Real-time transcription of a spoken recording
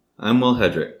I'm Will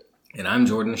Hedrick. And I'm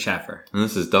Jordan Schaffer. And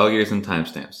this is Dog Ears and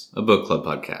Timestamps, a book club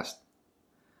podcast.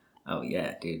 Oh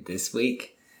yeah, dude. This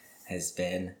week has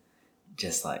been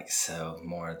just like so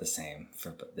more of the same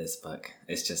for this book.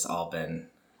 It's just all been,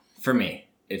 for me,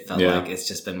 it felt like it's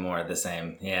just been more of the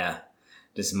same. Yeah.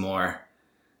 Just more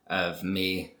of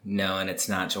me knowing it's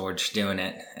not George doing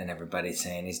it and everybody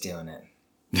saying he's doing it.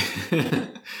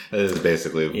 That is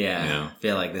basically, I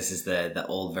feel like this is the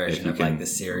old version of like the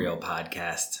Serial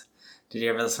podcast. Did you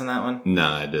ever listen to that one? No,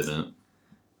 I didn't.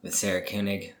 With Sarah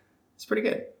Koenig. It's pretty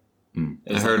good.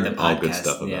 I heard like all good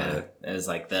stuff about it. It was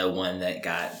like the one that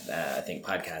got, I think,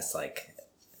 podcasts like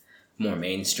more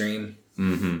mainstream.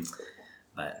 Mm-hmm.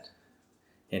 But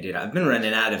yeah, dude, I've been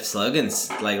running out of slogans,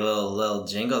 like little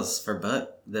jingles for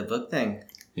the book thing.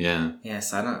 Yeah. Yeah,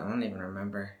 so I don't even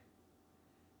remember.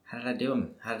 How did I do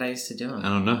them? How did I used to do them? I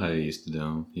don't know how you used to do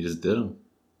them. You just did them.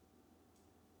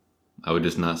 I would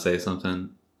just not say something,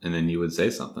 and then you would say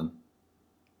something.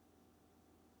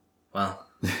 Well,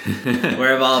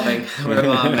 we're evolving.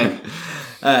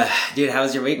 Dude, how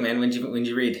was your week, man? When'd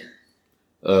you read?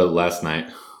 Last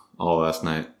night. All last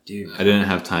night. Dude. I didn't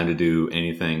have time to do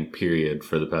anything, period,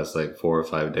 for the past like 4 or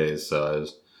 5 days, so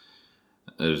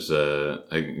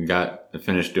I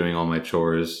finished doing all my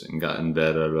chores and got in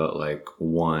bed at about like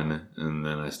 1, and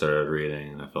then I started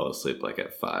reading and I fell asleep like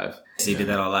at 5. So you did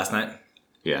that all last night?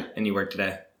 Yeah. And you worked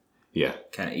today? Yeah.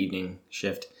 Kind of evening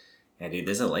shift. Yeah, dude,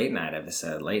 this is a late night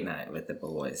episode. Late night with the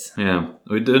boys. Yeah.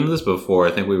 We did this before.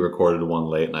 I think we recorded one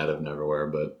late night of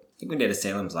Neverwhere, but I think we did a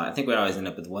Salem's Lot. I think we always end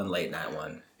up with one late night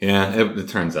one. Yeah, it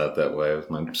turns out that way with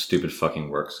my stupid fucking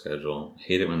work schedule. I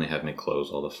hate it when they have me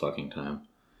close all the fucking time.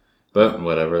 But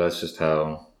whatever, that's just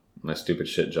how my stupid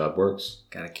shit job works.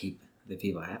 Gotta keep the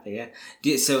people happy,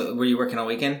 yeah. So were you working all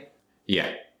weekend?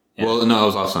 Yeah. Well, no, I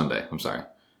was off Sunday. I'm sorry.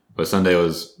 But Sunday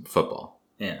was football.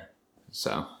 Yeah.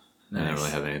 So nice. I didn't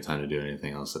really have any time to do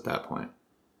anything else at that point.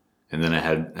 And then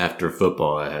after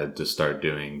football, I had to start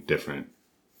doing different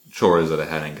chores that I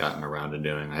hadn't gotten around to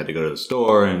doing. I had to go to the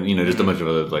store and, just a bunch of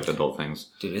other like adult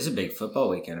things. Dude, it's a big football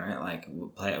weekend, right? Like, we'll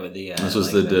play it with the... this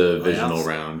was like the divisional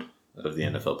round of the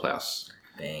NFL playoffs.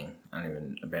 Dang. I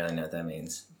barely know what that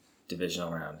means.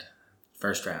 Divisional round.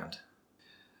 First round.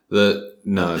 It's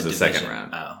the second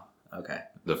round. Oh, okay.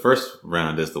 The first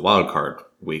round is the wild card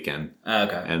weekend. Oh,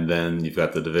 okay. And then you've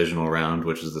got the divisional round,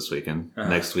 which is this weekend. Uh-huh.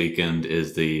 Next weekend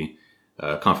is the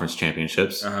conference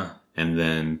championships. Uh-huh. And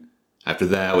then after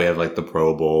that, we have like the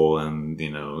Pro Bowl and,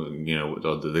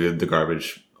 the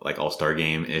garbage, like all-star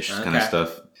game-ish kind of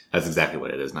stuff. That's exactly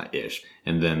what it is, not ish.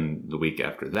 And then the week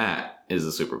after that is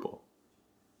the Super Bowl.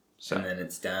 So. And then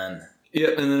it's done.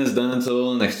 Yep, and then it's done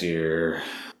until next year.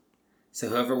 So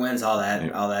whoever wins all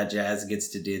that jazz gets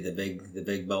to do the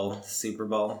big bowl, the Super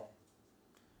Bowl.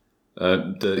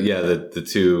 The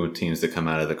two teams that come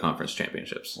out of the conference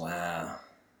championships. Wow.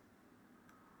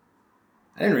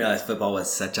 I didn't realize football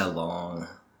was such a long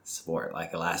sport.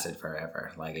 Like, it lasted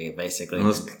forever. Like, it basically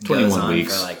goes 21 on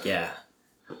weeks. for like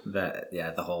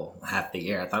the whole half the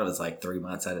year. I thought it was like 3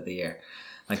 months out of the year,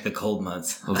 like the cold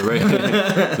months. Well,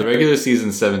 the regular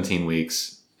season's 17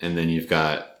 weeks, and then you've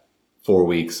got 4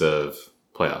 weeks of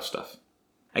playoff stuff.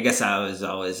 I guess I was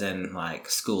always in like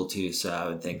school too, so I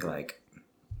would think like,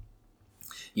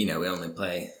 we only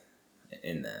play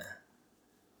in the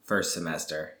first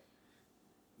semester.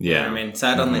 Yeah. You know what I mean? So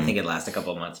I'd only think it lasts a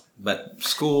couple of months. But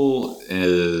school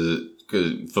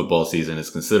football season is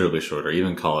considerably shorter.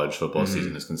 Even college football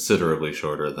season is considerably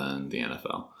shorter than the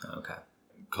NFL. Okay.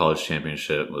 College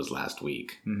championship was last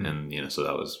week. And, so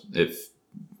that was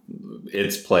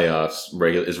it's playoffs,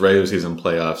 regular season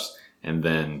playoffs, and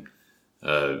then,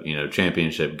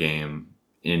 championship game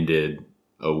ended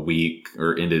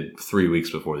 3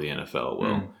 weeks before the NFL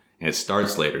will. And it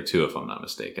starts later, too, if I'm not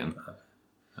mistaken.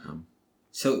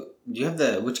 So, do you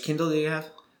have which Kindle do you have?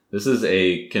 This is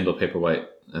a Kindle Paperwhite.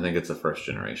 I think it's the first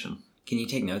generation. Can you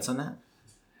take notes on that?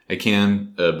 I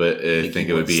can, but I think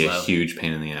it would be a huge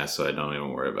pain in the ass, so I don't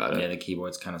even worry about it. Yeah, the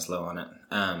keyboard's kind of slow on it.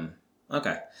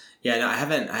 Okay. Yeah, no, I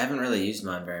haven't really used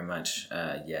mine very much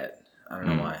yet. I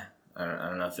don't know why. I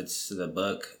don't know if it's the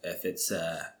book, if it's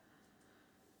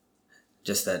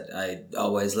just that I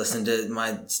always listen to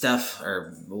my stuff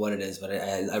or what it is, but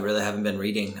I really haven't been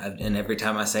reading. And every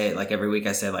time I say it, like every week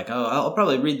I say like, oh, I'll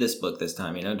probably read this book this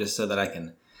time, just so that I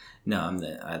can. No, I'm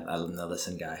the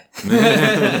listen guy.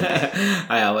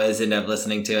 I always end up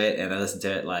listening to it, and I listen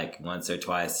to it like once or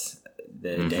twice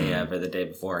the day of or the day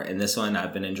before. And this one,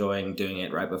 I've been enjoying doing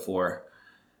it right before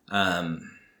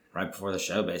the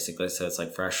show, basically. So it's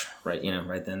like fresh, right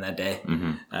then that day.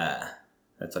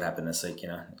 that's what happened this week.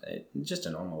 Just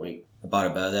a normal week. I bought a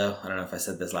bow though. I don't know if I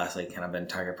said this last week, and I've been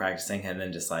target practicing, and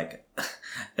then just like I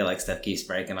feel like stuff keeps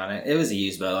breaking on it. It was a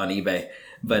used bow on eBay,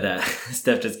 but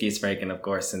stuff just keeps breaking, of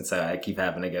course, and so I keep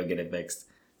having to go get it fixed.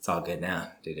 It's all good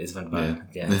now, dude. It's been fun.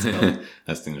 Yeah, it's cool.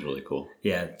 That thing's really cool.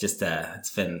 Yeah, just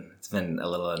it's been a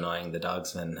little annoying. The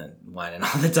dog's been whining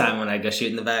all the time when I go shoot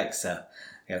in the back, so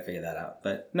I gotta figure that out.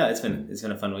 But no, it's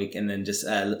been a fun week, and then just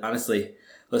honestly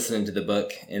listening to the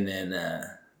book, and then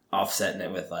offsetting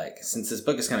it with since this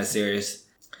book is kind of serious.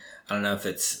 I don't know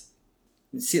if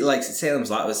Salem's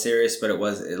Lot was serious, but it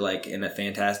was in a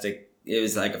fantastic. It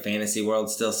was like a fantasy world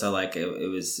still, so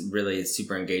it was really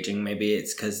super engaging. Maybe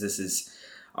it's because this is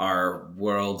our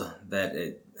world that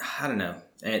I don't know.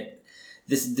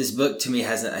 This book to me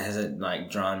hasn't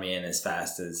drawn me in as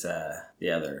fast as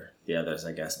the others,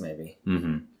 I guess maybe.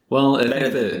 Mm-hmm. Well, I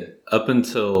think that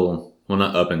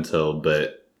not up until,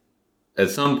 but at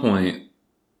some point,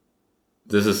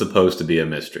 this is supposed to be a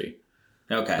mystery.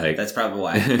 Okay, that's probably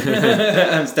why.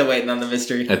 I'm still waiting on the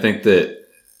mystery. I think that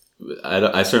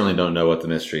I certainly don't know what the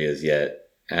mystery is yet.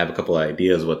 I have a couple of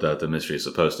ideas what the mystery is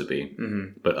supposed to be.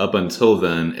 Mm-hmm. But up until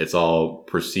then, it's all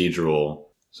procedural.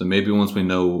 So maybe once we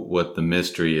know what the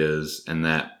mystery is and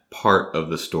that part of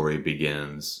the story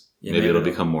begins, maybe it'll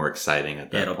become more exciting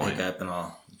at that point. It'll pick up and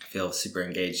I'll feel super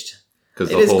engaged.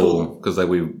 Because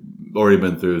we've already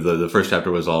been through, the first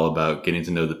chapter was all about getting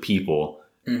to know the people,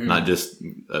 mm-hmm. not just,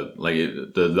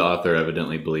 the author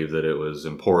evidently believed that it was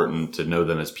important to know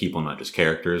them as people, not just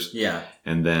characters. Yeah.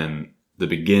 And then the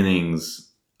beginnings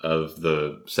of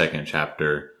the second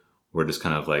chapter were just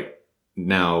kind of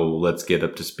now let's get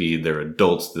up to speed. They're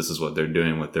adults. This is what they're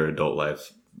doing with their adult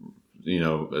life,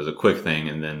 as a quick thing.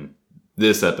 And then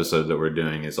this episode that we're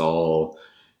doing is all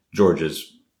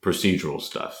George's procedural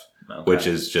stuff, which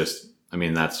is just,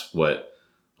 that's what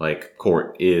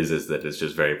court is that it's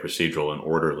just very procedural and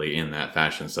orderly in that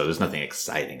fashion. So there's nothing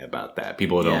exciting about that.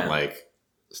 People don't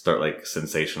start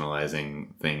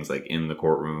sensationalizing things in the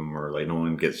courtroom, or no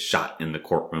one gets shot in the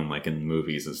courtroom in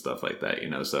movies and stuff like that,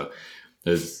 so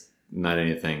there's not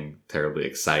anything terribly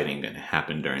exciting going to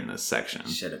happen during this section.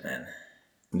 Should have been.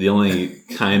 The only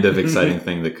kind of exciting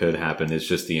thing that could happen is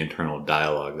just the internal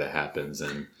dialogue that happens,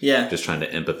 and just trying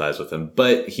to empathize with him.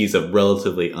 But he's a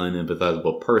relatively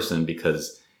unempathizable person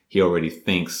because he already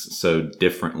thinks so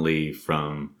differently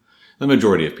from the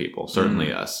majority of people,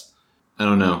 certainly us. I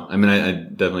don't know. I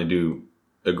definitely do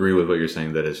agree with what you're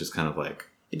saying, that it's just kind of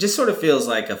it just sort of feels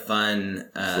like a fun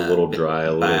a little dry,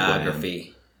 a little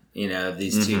biography, of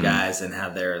these two guys and how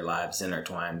their lives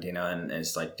intertwined, and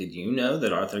it's did you know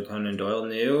that Arthur Conan Doyle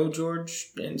knew George,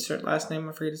 insert last name,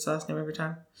 I forget his last name every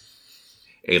time.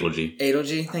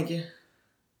 Adelgee, thank you.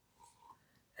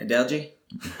 Adelgee?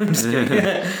 I'm just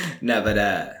kidding. No, but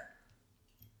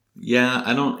yeah,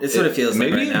 I don't. It sort of feels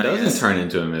maybe right it now, doesn't turn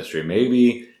into a mystery.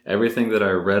 Maybe everything that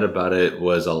I read about it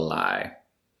was a lie.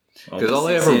 Because all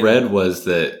I ever read was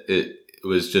that it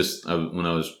was just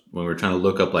when we were trying to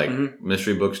look up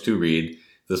mystery books to read.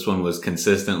 This one was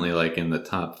consistently in the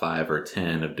top 5 or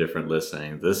 10 of different lists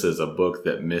saying this is a book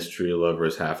that mystery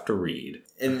lovers have to read.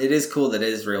 And it is cool that it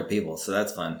is real people, so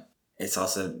that's fun. It's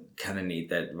also kind of neat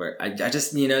that I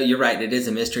just, you're right. It is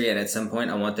a mystery. And at some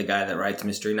point I want the guy that writes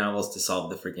mystery novels to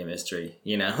solve the freaking mystery,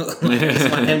 I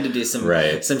just want him to do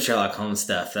some Sherlock Holmes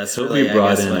stuff. That's He'll really, be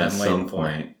brought I guess, in what at I'm some waiting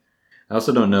point. for. I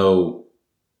also don't know.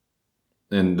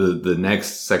 And the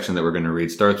next section that we're going to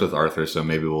read starts with Arthur. So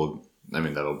maybe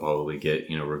that'll probably get,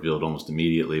 revealed almost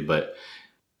immediately, but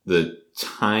the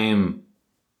time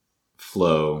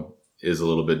flow is a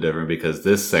little bit different because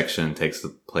this section takes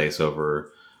place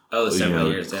over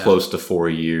several years, close to 4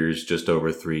 years, just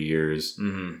over 3 years.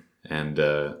 Mm-hmm. And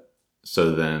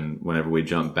so then whenever we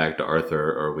jump back to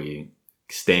Arthur, are we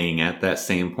staying at that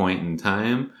same point in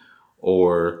time?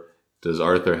 Or does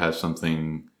Arthur have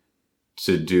something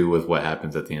to do with what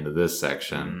happens at the end of this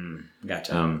section?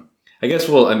 Gotcha. I guess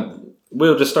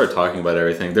we'll just start talking about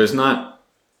everything. There's not,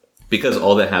 because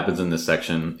all that happens in this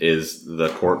section is the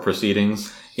court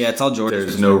proceedings. Yeah, it's all George.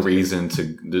 There's no reason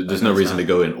to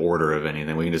go in order of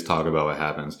anything. We can just talk about what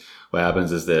happens. What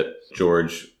happens is that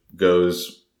George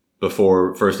goes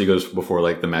before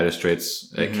the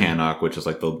magistrates at Cannock, which is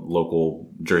the local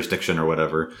jurisdiction or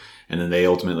whatever. And then they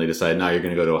ultimately decide, now you're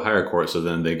going to go to a higher court. So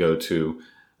then they go to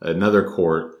another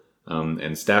court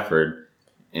in Stafford.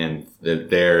 And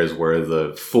there is where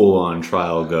the full-on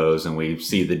trial goes, and we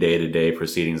see the day-to-day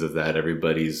proceedings of that.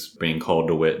 Everybody's being called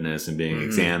to witness and being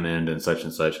examined and such.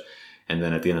 And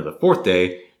then at the end of the 4th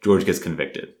day, George gets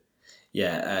convicted.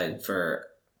 Yeah, for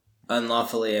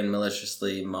unlawfully and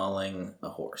maliciously mauling a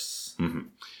horse. Mm-hmm.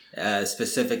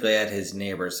 Specifically at his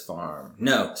neighbor's farm.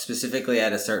 No, specifically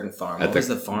at a certain farm. What was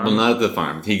the farm? Well, not at the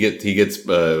farm. He gets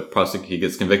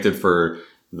convicted for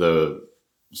the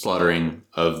slaughtering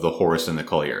of the horse in the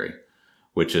colliery,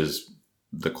 which is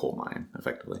the coal mine,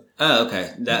 effectively. Oh,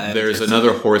 okay. There's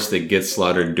another horse that gets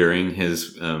slaughtered during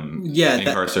his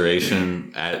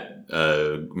incarceration at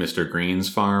Mr. Green's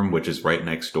farm, which is right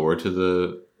next door to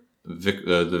the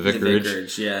vicarage. The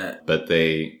vicarage, yeah. But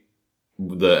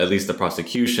at least the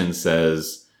prosecution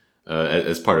says,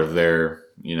 as part of their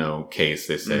case,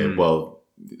 they say, well,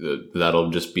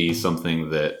 that'll just be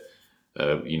something that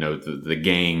the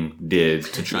gang did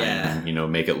to try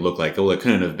and make it look like, oh, it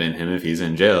couldn't have been him if he's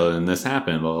in jail and this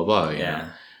happened, blah blah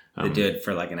blah. They do it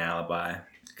for like an alibi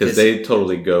because they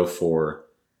totally go for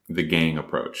the gang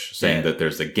approach, saying that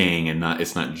there's a gang and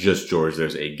it's not just George.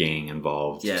 There's a gang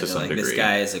involved to some degree. This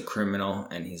guy is a criminal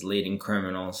and he's leading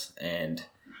criminals and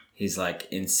he's like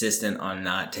insistent on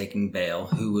not taking bail.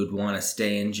 Who would want to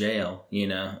stay in jail?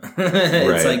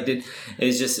 It's like, it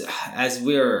was just as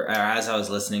I was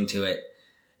listening to it,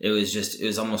 it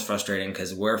was almost frustrating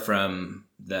because we're from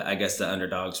the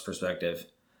underdog's perspective.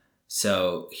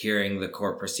 So hearing the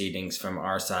court proceedings from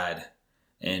our side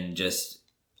and just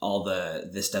all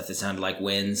this stuff that sounded like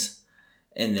wins,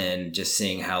 and then just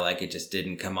seeing how like it just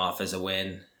didn't come off as a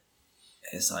win,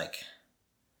 it's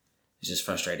just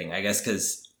frustrating. I guess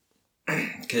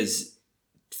because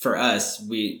for us,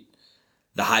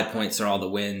 the high points are all the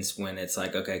wins when it's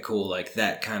like, okay, cool. Like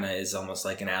that kind of is almost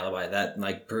like an alibi that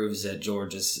like proves that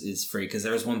George is free. Cause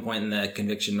there was one point in the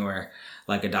conviction where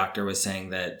like a doctor was saying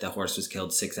that the horse was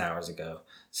killed 6 hours ago.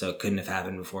 So it couldn't have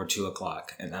happened before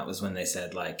 2:00. And that was when they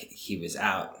said like he was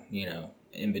out,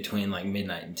 in between like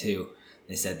midnight and 2.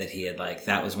 They said that he had like,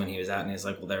 that was when he was out and he was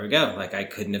like, well, there we go. Like I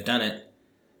couldn't have done it.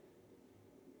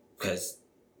 Cause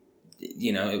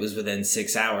it was within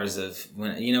 6 hours of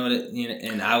when,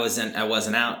 and I wasn't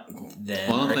out then.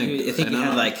 Well,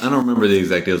 I don't remember the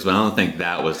exact deals, but I don't think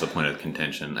that was the point of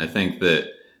contention. I think that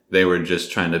they were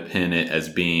just trying to pin it as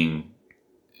being,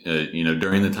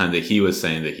 during the time that he was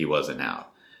saying that he wasn't out.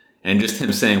 And just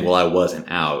him saying, well, I wasn't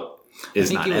out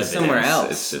is not evidence. Somewhere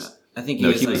else. It's just, I think he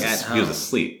was at home. He was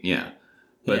asleep, yeah.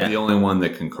 But the only one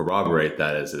that can corroborate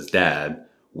that is his dad,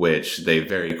 which they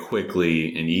very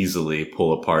quickly and easily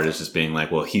pull apart as just being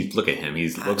like, well, look at him. He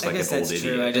looks like an old idiot.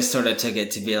 True. I just sort of took it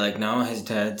to be like, no, his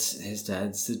dad's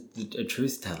a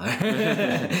truth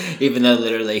teller. Even though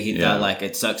literally he thought like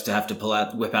it sucks to have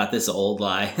to whip out this old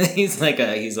lie. he's like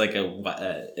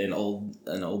an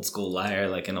old school liar,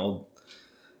 like an old.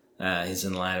 He's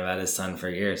been lying about his son for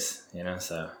years,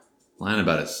 so. Lying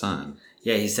about his son?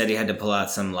 Yeah, he said he had to pull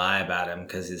out some lie about him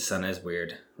because his son is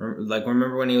weird. Like,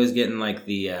 remember when he was getting like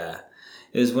it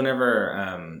was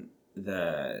whenever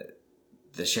the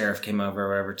sheriff came over or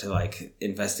whatever to like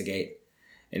investigate,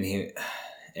 and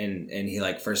he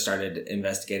like first started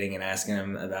investigating and asking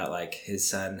him about like his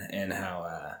son and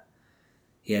how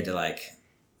he had to like,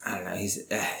 I don't know, he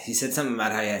said something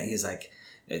about how he's like,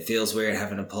 it feels weird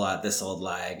having to pull out this old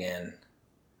lie again.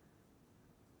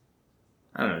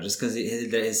 I don't know, just because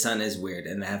his son is weird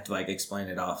and they have to like explain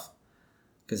it off.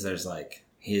 Because there's like,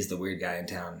 he is the weird guy in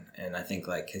town. And I think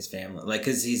like his family, like,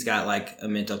 because he's got like a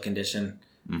mental condition.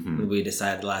 Mm-hmm. We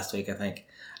decided last week, I think.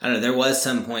 I don't know, there was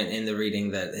some point in the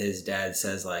reading that his dad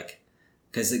says like,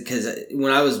 because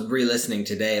when I was re-listening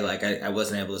today, like I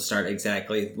wasn't able to start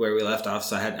exactly where we left off.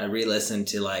 So I re-listened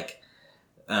to like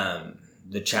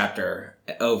the chapter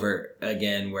over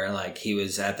again where like he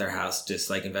was at their house just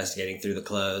like investigating through the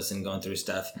clothes and going through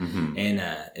stuff. Mm-hmm. And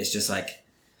it's just like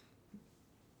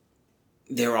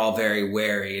they were all very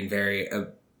wary and very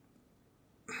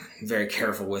very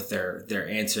careful with their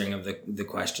answering of the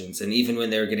questions. And even when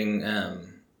they were getting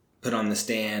put on the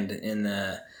stand in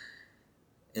the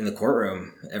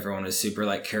courtroom, everyone was super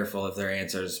like careful of their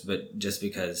answers. But just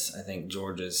because I think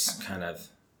George is kind of,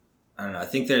 I don't know, I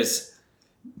think there's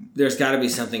got to be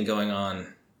something going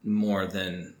on more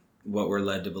than what we're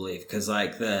led to believe. Because,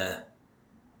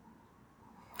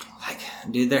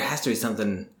 dude, there has to be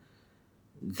something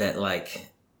that, like,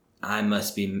 I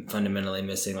must be fundamentally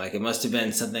missing. Like, it must have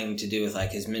been something to do with,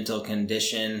 like, his mental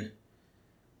condition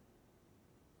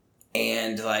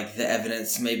and, like, the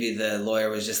evidence. Maybe the lawyer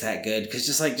was just that good. Because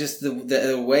just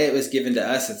the way it was given to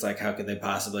us, it's like, how could they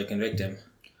possibly convict him?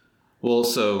 Well,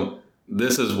 so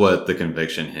this is what the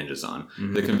conviction hinges on.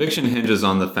 Mm-hmm. The conviction hinges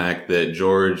on the fact that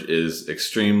George is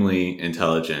extremely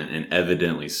intelligent and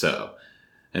evidently so.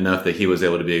 Enough that he was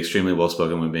able to be extremely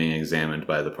well-spoken when being examined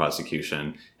by the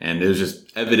prosecution. And it was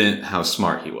just evident how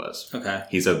smart he was. Okay.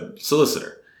 He's a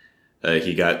solicitor.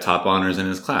 He got top honors in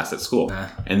his class at school.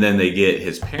 And then they get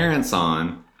his parents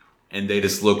on and they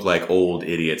just look like old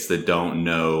idiots that don't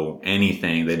know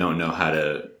anything. They don't know how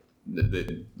to.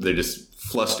 They're just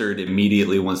flustered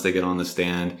immediately once they get on the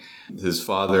stand. His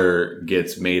father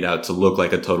gets made out to look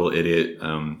like a total idiot,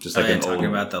 just like an talking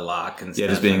old, about the lock and stuff. yeah,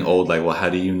 just being old. Like, well, how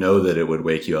do you know that it would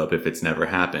wake you up if it's never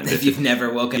happened? If you've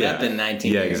never woken up in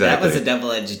 19 years. Exactly. That was a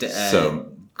double-edged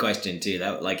question too.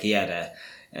 That like he had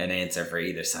an answer for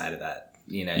either side of that.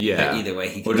 You know, either way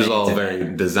he could, which is all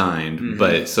very designed.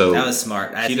 But so that was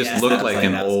smart. He just looked like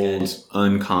an old,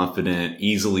 unconfident,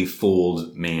 easily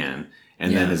fooled man.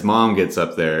 And then his mom gets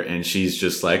up there and she's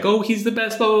just like, oh, he's the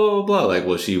best, blah, blah, blah, blah. Like,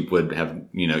 well, she would have,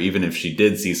 even if she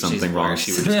did see something wrong,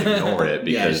 she would just ignore it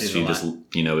because she just,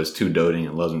 is too doting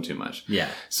and loves him too much. Yeah.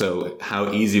 So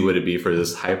how easy would it be for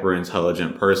this hyper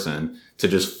intelligent person to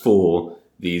just fool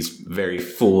these very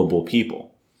foolable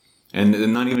people?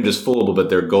 And not even just foolable, but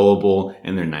they're gullible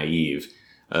and they're naive,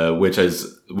 which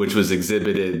was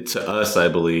exhibited to us, I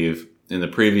believe, in the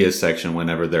previous section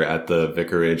whenever they're at the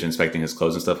vicarage inspecting his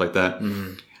clothes and stuff like that.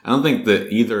 Mm-hmm. I don't think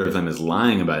that either of them is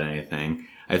lying about anything.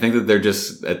 I think that they're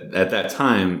just, at that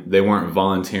time, they weren't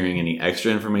volunteering any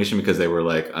extra information because they were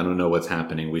like, I don't know what's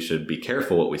happening. We should be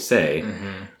careful what we say.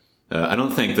 Mm-hmm. I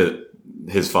don't think that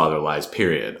his father lies,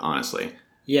 period, honestly.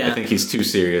 Yeah. I think he's too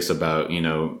serious about,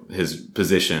 his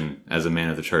position as a man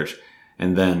of the church.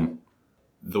 And then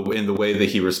in the way that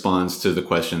he responds to the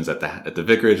questions at the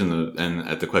vicarage and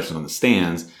at the questions on the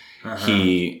stands,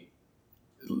 he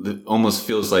almost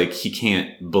feels like he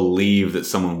can't believe that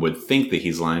someone would think that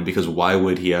he's lying, because why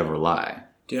would he ever lie?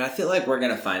 Dude, I feel like we're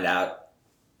going to find out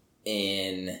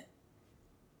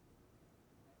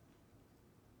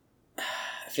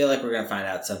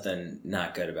something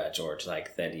not good about George,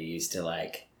 like that he used to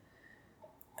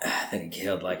that he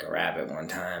killed like a rabbit one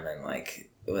time and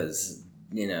like was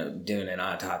doing an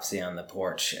autopsy on the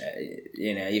porch,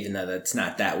 even though that's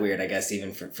not that weird, I guess,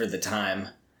 even for the time.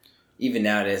 Even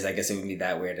nowadays, I guess it would be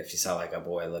that weird if you saw like a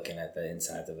boy looking at the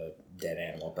inside of a dead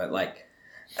animal. But like,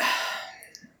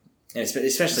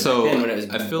 especially back then when it was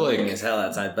boring as hell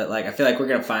outside. But like, I feel like we're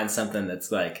going to find something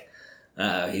that's like,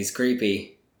 he's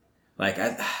creepy. Like,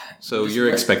 so you're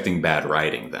expecting bad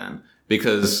writing then?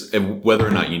 Because whether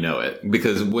or not you know it,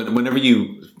 because whenever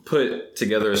you put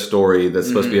together a story that's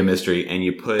supposed to be a mystery and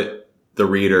you put the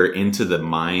reader into the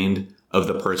mind of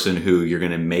the person who you're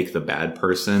going to make the bad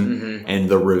person, and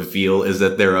the reveal is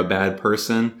that they're a bad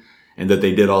person and that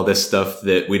they did all this stuff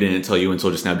that we didn't tell you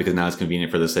until just now because now it's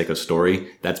convenient for the sake of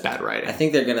story, that's bad writing. I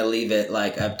think they're going to leave it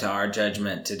like up to our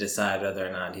judgment to decide whether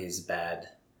or not he's bad.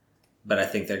 But I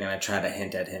think they're going to try to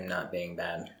hint at him not being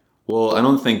bad. Well, I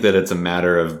don't think that it's a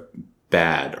matter of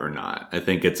bad or not. I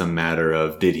think it's a matter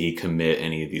of, did he commit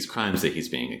any of these crimes that he's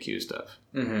being accused of?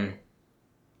 Mm-hmm.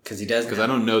 Because he doesn't. Because I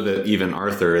don't know that even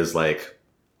Arthur is like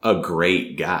a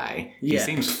great guy. Yeah. He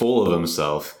seems full of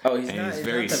himself. Oh, he's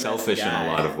very selfish in a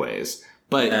lot of ways.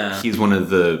 But he's one of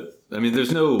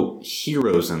there's no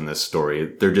heroes in this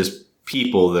story. They're just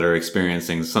people that are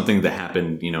experiencing something that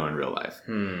happened, in real life.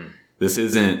 This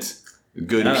isn't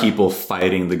good people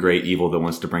fighting the great evil that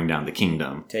wants to bring down the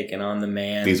kingdom. Taking on the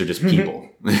man. These are just people.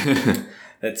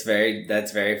 That's very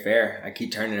fair. I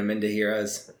keep turning them into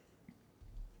heroes.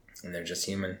 And they're just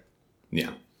human.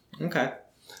 Yeah. Okay.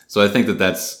 So I think that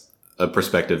that's a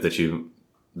perspective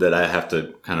that I have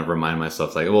to kind of remind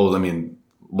myself, like, well, I mean,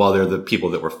 while they're the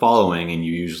people that we're following, and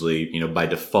you usually, by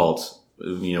default,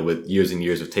 with years and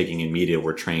years of taking in media,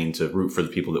 we're trained to root for the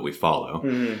people that we follow.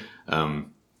 Mm-hmm.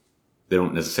 They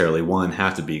don't necessarily, one,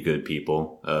 have to be good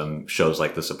people. Shows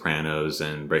like The Sopranos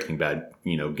and Breaking Bad,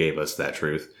 gave us that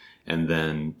truth. And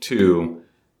then two,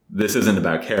 this isn't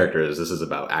about characters. This is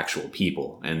about actual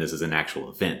people. And this is an actual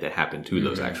event that happened to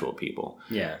those actual people.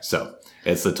 Yeah. So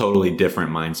it's a totally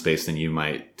different mind space than you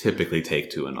might typically take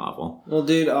to a novel. Well,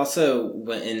 dude, also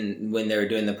when they were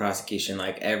doing the prosecution,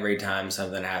 like every time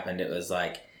something happened, it was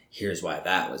like, here's why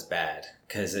that was bad.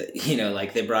 Because,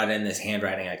 like they brought in this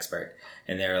handwriting expert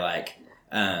and they were like,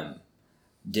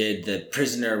 did the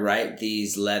prisoner write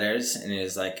these letters? And it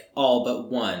was like, all but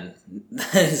one.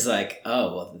 It's like,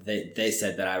 oh, well, they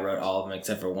said that I wrote all of them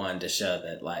except for one to show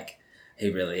that, like,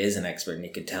 he really is an expert and he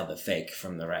could tell the fake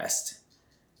from the rest.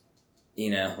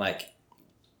 Even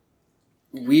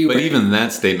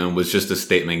that statement was just a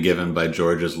statement given by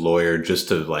George's lawyer just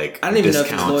to, like, I don't even know if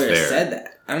his lawyer said that.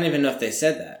 I don't even know if they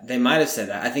said that. They might have said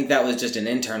that. I think that was just an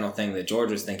internal thing that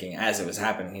George was thinking as it was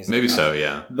happening. He's maybe like, so,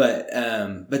 yeah. But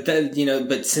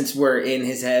since we're in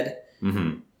his head,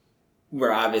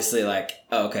 we're obviously like,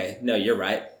 oh, okay, no, you're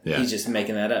right. Yeah. He's just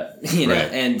making that up, Right.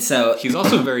 And so he's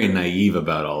also very naive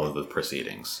about all of the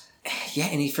proceedings. Yeah,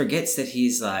 and he forgets that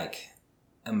he's like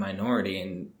a minority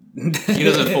and he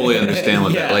doesn't fully understand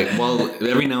what Yeah. that, like, well,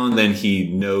 every now and then he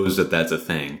knows that that's a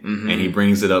thing, and he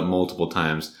brings it up multiple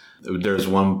times. There's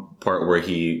one part where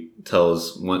he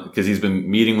tells one, because he's been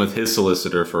meeting with his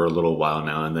solicitor for a little while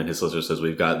now, and then his solicitor says,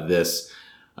 we've got this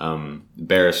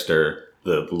barrister,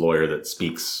 the lawyer that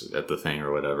speaks at the thing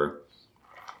or whatever,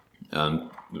 and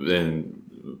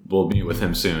we'll meet with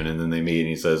him soon. And then they meet, and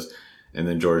he says, and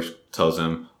then George tells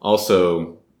him,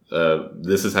 also,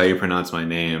 this is how you pronounce my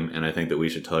name, and I think that we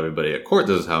should tell everybody at court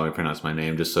this is how we pronounce my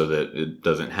name, just so that it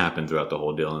doesn't happen throughout the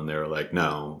whole deal. And they were like,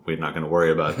 no, we're not going to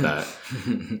worry about that,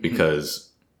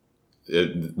 because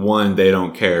one, they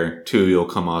don't care. Two, you'll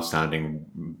come off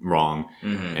sounding wrong.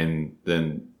 And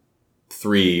then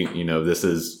three, this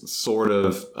is sort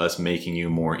of us making you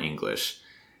more English.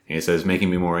 And he says, making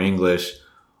me more English.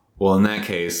 Well, in that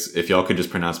case, if y'all could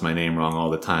just pronounce my name wrong all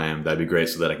the time, that'd be great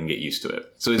so that I can get used to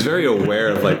it. So he's very aware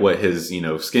of like what his,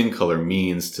 skin color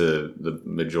means to the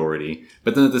majority.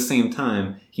 But then at the same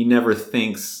time, he never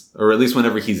thinks, or at least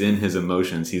whenever he's in his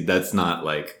emotions, that's not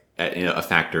like a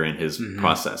factor in his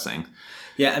processing.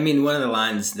 Yeah, I mean, one of the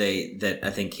lines that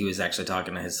I think he was actually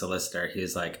talking to his solicitor, he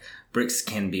was like, bricks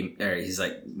can be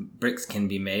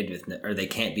made with, or they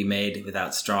can't be made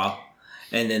without straw.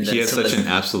 And then he has such an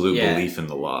absolute belief in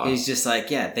the law. He's just like,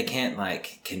 yeah, they can't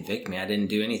like convict me. I didn't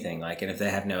do anything. Like, and if they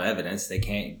have no evidence, they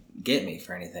can't get me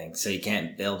for anything. So you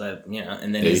can't build a,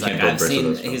 and then he's like, I've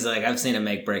seen him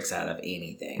make bricks out of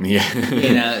anything.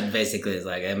 Yeah. Basically it's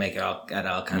like, they make it all out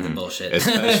of all kinds of bullshit.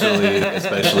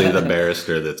 Especially the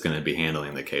barrister that's going to be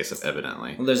handling the case,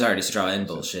 evidently. Well, there's already straw in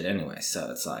bullshit anyway. So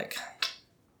it's like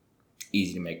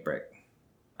easy to make brick.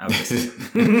 I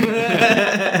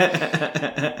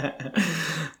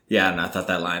thought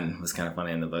that line was kind of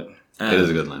funny in the book. It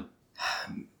is a good line.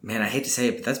 Man, I hate to say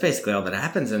it, but that's basically all that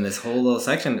happens in this whole little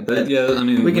section. But yeah, I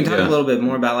mean, we can talk a little bit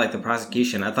more about like the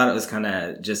prosecution. I thought it was kind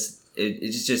of just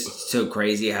it's just so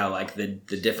crazy how like the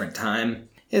different time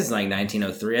is like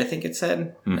 1903. I think it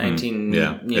said 19.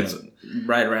 Yeah, it's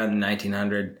right around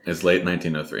 1900. It's late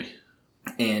 1903,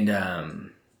 and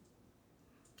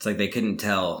it's like they couldn't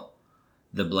tell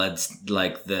the blood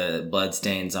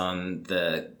stains on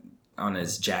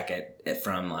his jacket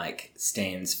from like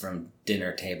stains from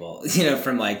dinner table,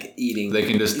 from like eating. They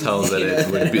can just tell that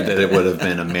it would have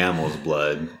been a mammal's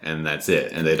blood, and that's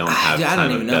it. And they don't have. I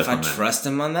don't even know if I trust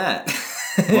him on that.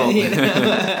 Well, I don't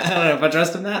know if I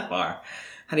trust him that far.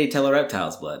 How do you tell a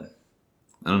reptile's blood?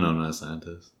 I don't know. I'm not a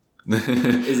scientist.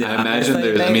 Is it I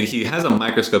imagine he has a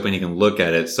microscope and he can look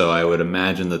at it, so I would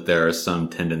imagine that there are some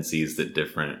tendencies that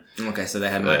different so they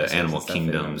had animal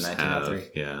kingdoms have.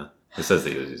 Yeah, it says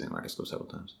that he was using a microscope several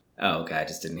times. Oh, okay, I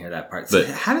just didn't hear that part. So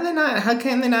how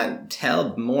can they not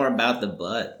tell more about the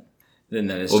blood than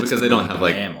that? It's because they don't have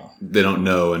mammal. They don't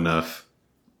know enough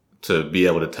to be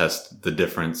able to test the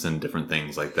difference in different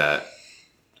things like that.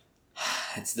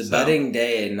 It's the budding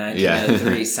day in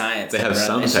 1903 science. They have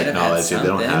some technology. They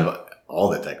don't have all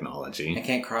the technology. I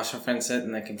can't cross-reference it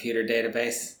in the computer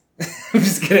database. I'm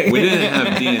just kidding. We didn't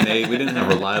have DNA. We didn't have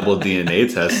reliable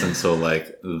DNA tests until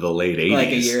like the late 80s. Like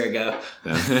a year ago.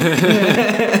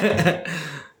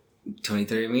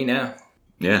 23andMe now.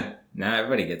 Yeah. Now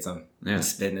everybody gets them. Yeah.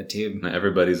 Spit in a tube. Now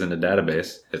everybody's in a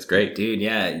database. It's great. Dude,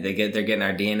 yeah. They're getting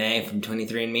our DNA from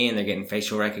 23andMe, and they're getting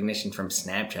facial recognition from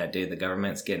Snapchat, dude. The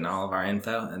government's getting all of our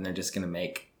info, and they're just going to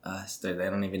make us. They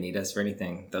don't even need us for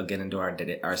anything. They'll get into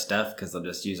our stuff because they'll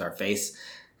just use our face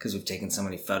because we've taken so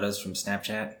many photos from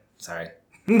Snapchat. Sorry.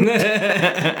 No,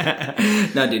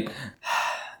 dude.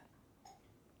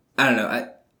 I don't know.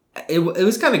 It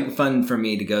was kind of fun for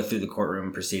me to go through the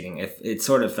courtroom proceeding. It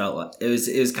sort of felt like it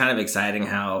was kind of exciting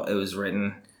how it was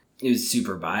written. It was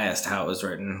super biased how it was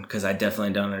written because I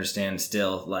definitely don't understand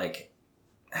still like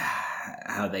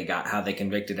how they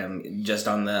convicted him just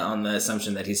on the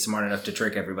assumption that he's smart enough to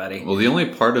trick everybody. Well, the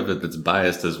only part of it that's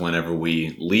biased is whenever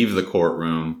we leave the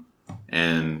courtroom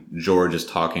and George is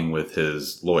talking with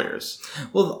his lawyers.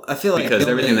 Well, I feel like because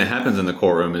everything that happens in the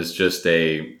courtroom is just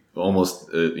almost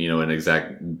an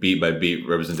exact beat by beat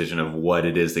representation of what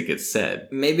it is that gets said.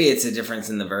 Maybe it's a difference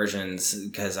in the versions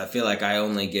because I feel like I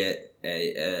only get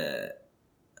the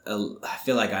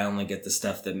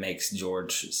stuff that makes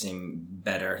George seem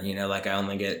better. Like I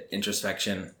only get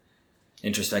introspective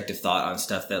thought on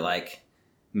stuff that like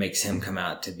makes him come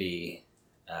out to be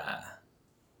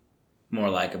more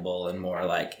likable and more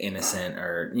like innocent,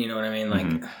 or you know what I mean?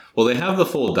 Like, well, they have the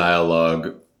full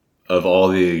dialogue of all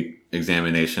the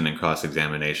examination and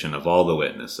cross-examination of all the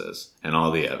witnesses and all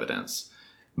the evidence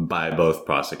by both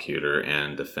prosecutor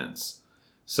and defense.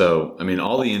 So, I mean,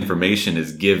 all the information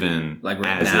is given like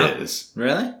as now? is.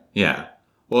 Really? Yeah.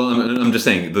 Well, I'm just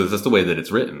saying that's the way that it's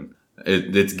written.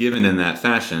 It's given in that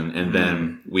fashion, and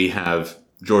then we have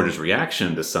George's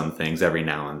reaction to some things every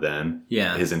now and then.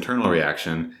 Yeah. His internal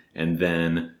reaction, and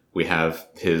then we have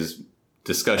his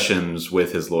discussions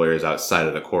with his lawyers outside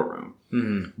of the courtroom.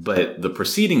 Mm-hmm. But the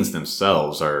proceedings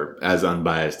themselves are as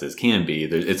unbiased as can be.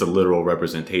 It's a literal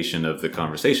representation of the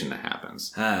conversation that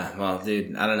happens. Well,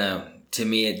 dude, I don't know. To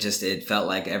me, it felt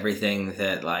like everything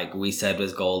that like we said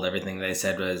was gold. Everything they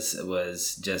said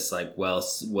was just like well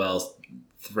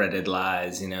threaded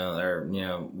lies, or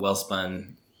well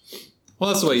spun. Well,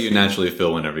 that's the way you naturally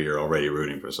feel whenever you're already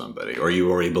rooting for somebody, or you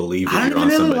already believe that I you're don't on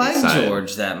really somebody's like side.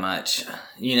 George that much.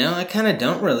 I kind of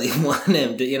don't really want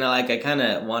him to. I kind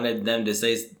of wanted them to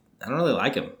say I don't really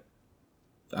like him.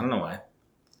 I don't know why.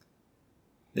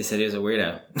 They said he was a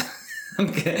weirdo.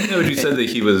 Okay. No, but you said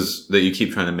that you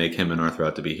keep trying to make him and Arthur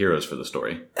out to be heroes for the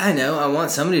story. I know. I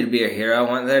want somebody to be a hero. I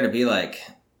want there to be like.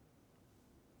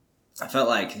 I felt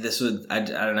like this would. I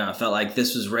don't know. I felt like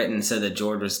this was written so that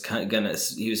George was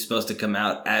he was supposed to come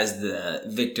out as the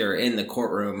victor in the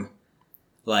courtroom,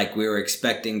 like we were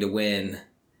expecting to win,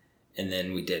 and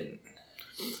then we didn't.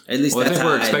 At least well, that's I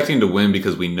think we're expecting to win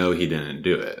because we know he didn't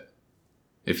do it.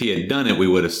 If he had done it, we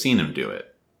would have seen him do it.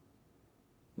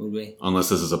 Would we? Unless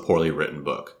this is a poorly written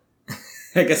book.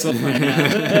 I guess we'll find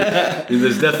out.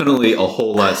 There's definitely a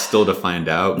whole lot still to find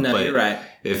out. No, but you're right.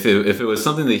 If it was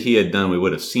something that he had done, we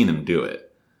would have seen him do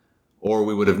it. Or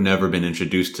we would have never been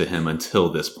introduced to him until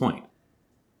this point.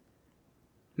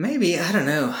 Maybe. I don't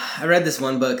know. I read this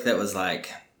one book that was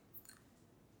like...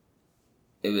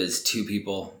 It was two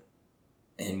people,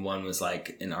 and one was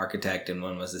like an architect and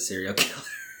one was a serial killer.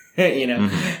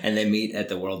 Mm-hmm. And they meet at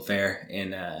the World Fair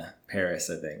in Paris,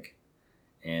 I think.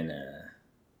 And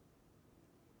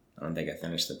I don't think I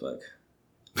finished the book.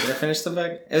 Did I finish the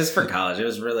book? It was for college. It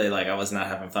was really like I was not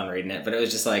having fun reading it, but it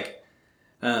was just like,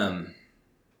 it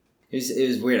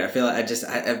was weird. I feel like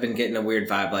I've been getting a weird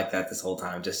vibe like that this whole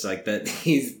time. Just like that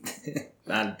he's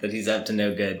not that he's up to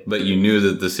no good. But you knew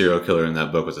that the serial killer in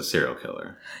that book was a serial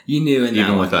killer. You knew in that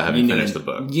even one. Without having finished the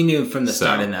book. You knew from the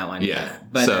start in that one. Yeah.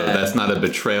 But, so that's not a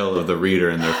betrayal of the reader,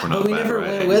 and therefore not. But we never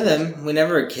went with him. We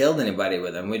never killed anybody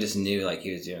with him. We just knew like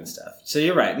he was doing stuff. So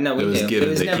you're right. No, we knew. It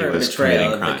was never a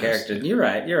betrayal of the character. You're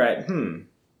right.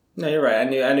 No, you're right. I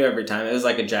knew every time. It was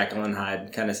like a Jekyll and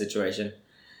Hyde kind of situation.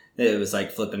 It was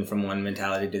like flipping from one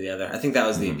mentality to the other. I think that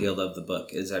was the appeal of the book,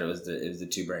 is that it was the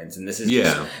two brains, and this is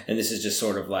just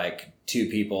sort of like two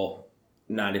people,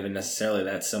 not even necessarily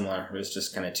that similar. It was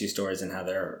just kind of two stories and how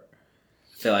they're.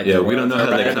 I feel like we don't know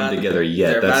how they come together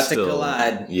yet. They're about to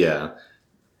collide. Yeah,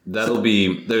 that'll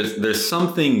be there's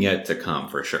something yet to come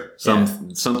for sure.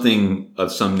 Something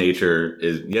of some nature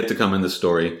is yet to come in the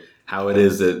story. How it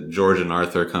is that George and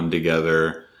Arthur come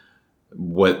together,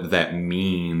 what that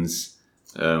means.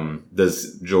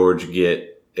 Does George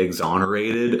get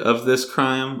exonerated of this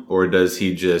crime, or does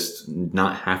he just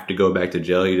not have to go back to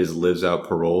jail? He just lives out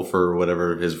parole for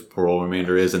whatever his parole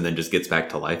remainder is, and then just gets back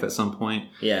to life at some point?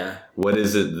 Yeah. What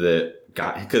is it that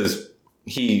got... Because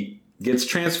he gets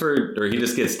transferred, or he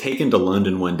just gets taken to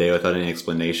London one day without any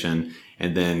explanation,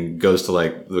 and then goes to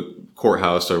like the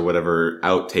courthouse or whatever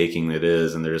outtaking it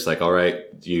is, and they're just like, all right,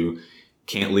 you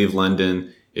can't leave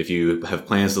London. If you have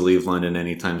plans to leave London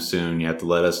anytime soon, you have to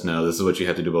let us know. This is what you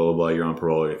have to do, blah, blah, blah. You're on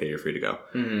parole. Okay, you're free to go.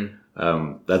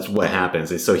 Mm-hmm. That's what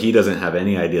happens. And so he doesn't have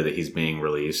any idea that he's being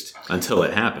released until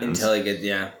it happens. Until he gets,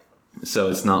 yeah. So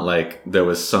it's not like there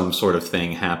was some sort of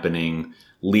thing happening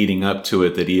leading up to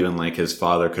it that even like his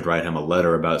father could write him a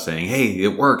letter about saying, hey,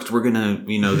 it worked. We're going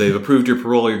to, they've approved your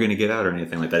parole. You're going to get out or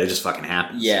anything like that. It just fucking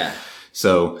happens. Yeah.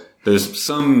 So there's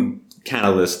some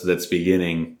catalyst that's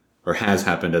beginning or has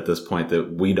happened at this point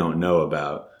that we don't know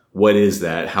about. What is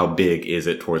that? How big is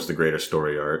it towards the greater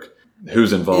story arc?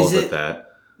 Who's involved with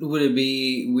that? Would it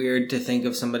be weird to think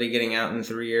of somebody getting out in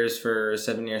 3 years for a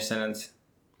 7-year sentence?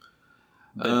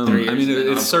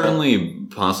 It's certainly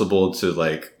possible to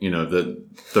like,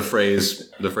 the phrase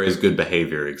good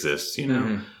behavior exists,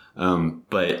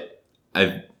 but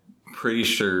I'm pretty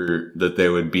sure that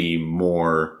there would be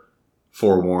more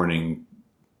forewarning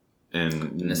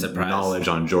and knowledge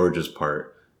on George's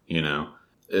part,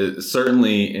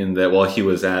 certainly in that while he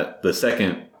was at the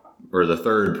second or the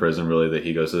third prison, really, that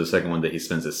he goes to, the second one that he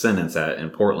spends his sentence at in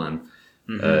Portland,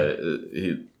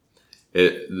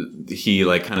 he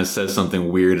like kind of says something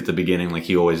weird at the beginning, like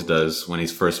he always does when he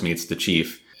first meets the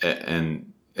chief.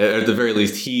 And at the very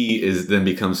least, he then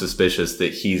becomes suspicious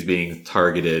that he's being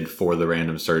targeted for the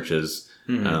random searches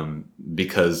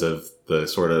because of the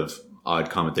sort of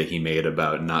odd comment that he made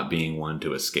about not being one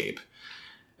to escape.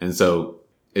 And so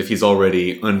if he's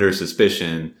already under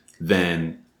suspicion,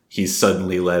 then he's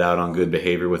suddenly let out on good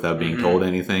behavior without being told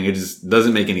anything. It just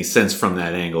doesn't make any sense from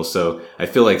that angle. So I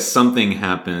feel like something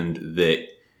happened that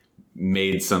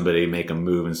made somebody make a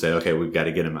move and say, okay, we've got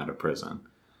to get him out of prison.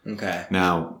 Okay.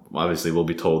 Now, obviously, we'll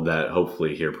be told that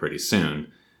hopefully here pretty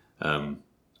soon.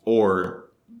 Or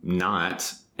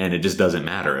not, and it just doesn't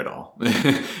matter at all.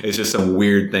 It's just some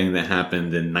weird thing that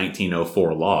happened in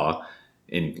 1904 law,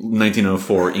 in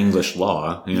 1904 English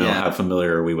law. How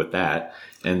familiar are we with that?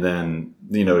 And then,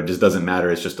 it just doesn't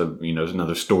matter. It's just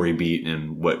another story beat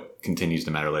and what continues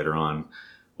to matter later on.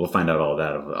 We'll find out all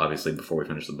that, obviously, before we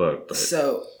finish the book. But.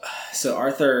 So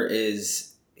Arthur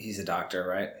he's a doctor,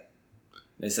 right?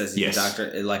 It says he's a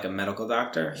doctor, like a medical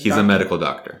doctor? He's a medical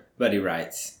doctor. But he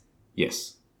writes.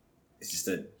 Yes. He's just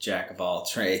a jack of all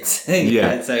trades.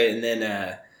 Yeah. So, and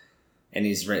then, and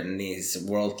he's written these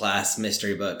world-class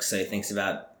mystery books. So he thinks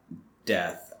about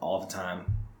death all the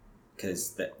time.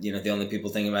 Because, the only people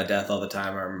thinking about death all the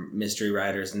time are mystery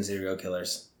writers and serial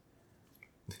killers.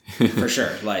 For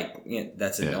sure. Like,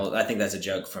 that's I think that's a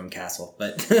joke from Castle.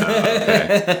 But,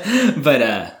 okay. But,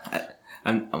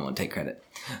 I won't take credit.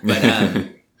 But,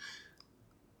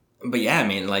 but yeah, I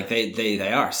mean, like,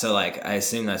 they are. So, like, I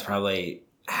assume that's probably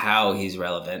how he's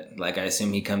relevant. Like, I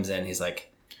assume he comes in, he's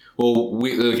like... Well,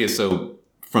 so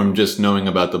from just knowing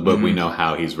about the book, we know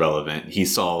how he's relevant. He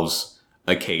solves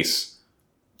a case.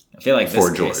 I feel like for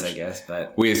this George. Case, I guess,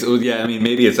 but...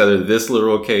 maybe it's either this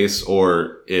literal case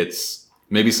or it's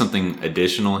maybe something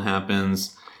additional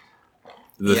happens.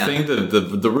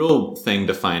 The real thing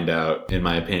to find out, in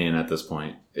my opinion, at this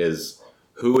point, is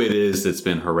who it is that's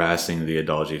been harassing the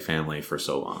Adalji family for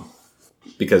so long.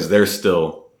 Because they're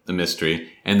still a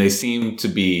mystery, and they seem to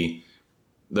be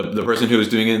the person who was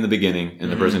doing it in the beginning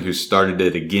and the person who started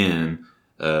it again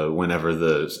whenever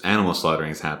the animal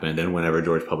slaughterings happened and whenever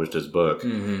George published his book.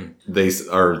 They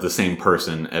are the same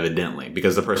person, evidently,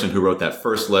 because the person who wrote that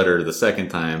first letter the second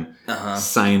time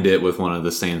signed it with one of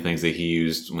the same things that he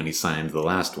used when he signed the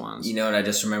last ones. You know what I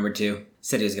just remembered too? He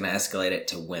said he was going to escalate it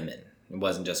to women. It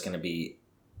wasn't just going to be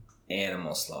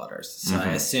animal slaughters. So I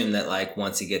assume that, like,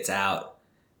 once he gets out,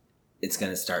 it's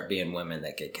going to start being women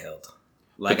that get killed.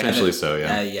 Like, potentially so,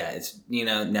 yeah. Yeah, it's,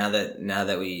 now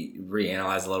that we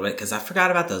reanalyze a little bit, because I forgot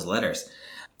about those letters.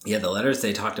 Yeah, the letters,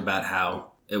 they talked about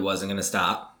how it wasn't going to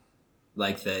stop.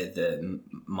 Like, the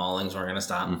maulings weren't going to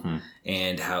stop.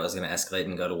 And how it was going to escalate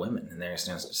and go to women. And they're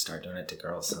going to start doing it to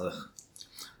girls. Ugh.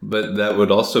 But that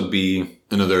would also be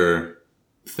another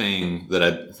thing that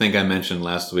I think I mentioned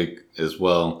last week as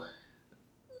well.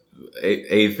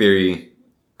 A theory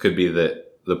could be that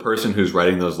the person who's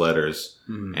writing those letters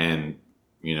and,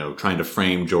 trying to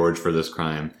frame George for this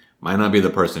crime might not be the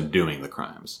person doing the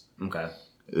crimes. Okay.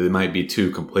 It might be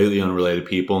two completely unrelated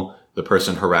people. The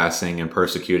person harassing and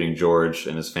persecuting George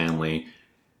and his family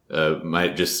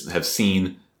might just have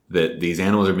seen that these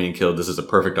animals are being killed. This is a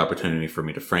perfect opportunity for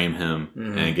me to frame him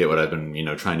and get what I've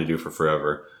been, trying to do for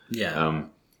forever. Yeah.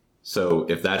 So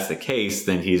if that's the case,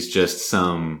 then he's just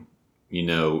some,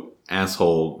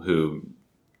 asshole who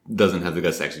doesn't have the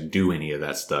guts to actually do any of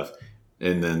that stuff.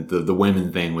 And then the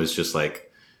women thing was just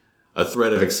like a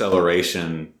threat of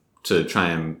acceleration to try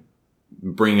and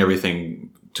bring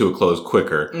everything to a close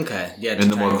quicker. Okay. Yeah. And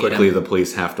the more quickly the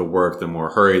police have to work, the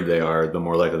more hurried they are, the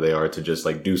more likely they are to just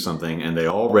like do something. And they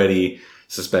already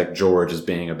suspect George as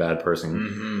being a bad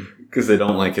person because they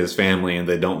don't like his family and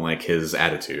they don't like his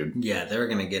attitude. Yeah, they were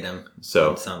going to get him.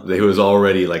 So he was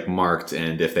already like marked,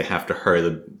 and if they have to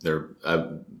hurry, they're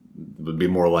would be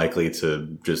more likely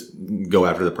to just go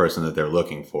after the person that they're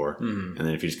looking for. And then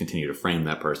if you just continue to frame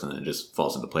that person, then it just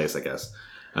falls into place, I guess.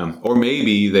 Or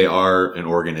maybe they are an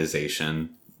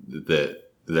organization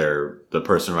that the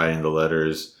person writing the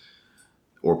letters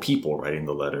or people writing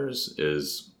the letters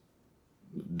is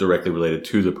directly related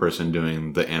to the person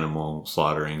doing the animal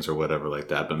slaughterings or whatever like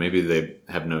that. But maybe they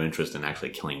have no interest in actually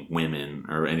killing women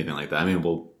or anything like that. I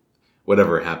mean,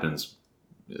 whatever happens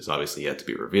is obviously yet to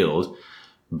be revealed.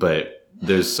 But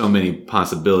there's so many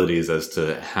possibilities as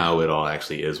to how it all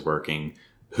actually is working,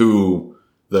 who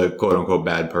the quote-unquote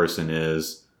bad person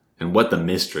is, and what the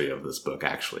mystery of this book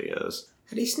actually is.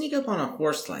 How do you sneak up on a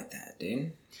horse like that,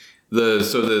 dude?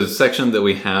 So the section that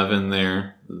we have in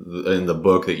there, in the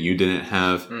book that you didn't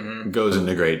have, goes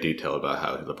into great detail about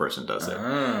how the person does it.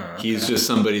 Okay. He's just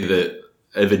somebody that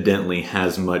evidently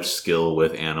has much skill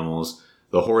with animals.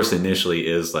 The horse initially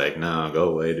is like, no, go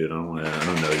away, dude. I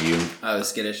don't know you. Oh,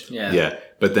 skittish. Yeah. Yeah.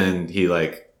 But then he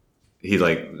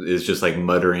is just like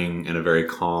muttering in a very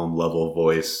calm, level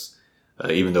voice,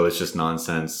 even though it's just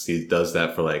nonsense. He does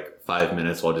that for like 5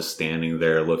 minutes while just standing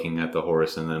there looking at the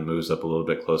horse, and then moves up a little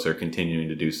bit closer, continuing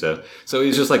to do so. So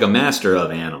he's just like a master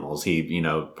of animals. He,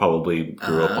 probably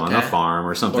grew up on a farm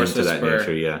or something Horse to that whisperer.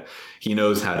 nature. Yeah. He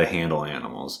knows how to handle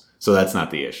animals. So that's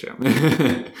not the issue.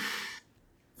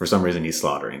 For some reason, he's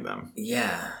slaughtering them.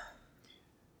 Yeah.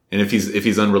 And if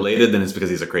he's unrelated, then it's because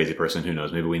he's a crazy person. Who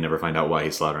knows? Maybe we never find out why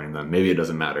he's slaughtering them. Maybe it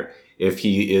doesn't matter. If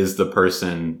he is the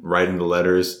person writing the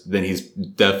letters, then he's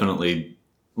definitely,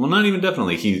 well, not even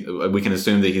definitely. We can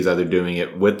assume that he's either doing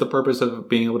it with the purpose of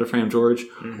being able to frame George,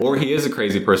 or he is a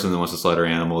crazy person that wants to slaughter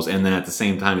animals. And then at the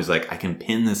same time, he's like, I can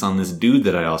pin this on this dude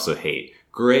that I also hate.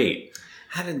 Great.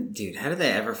 How did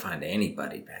they ever find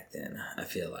anybody back then? I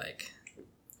feel like.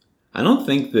 I don't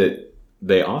think that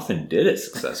they often did it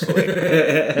successfully. They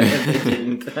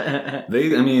didn't.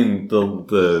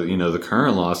 The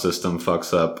current law system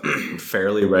fucks up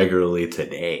fairly regularly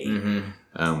today,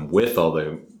 with all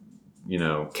the,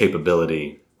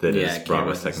 capability that is brought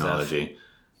with technology.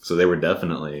 So they were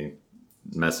definitely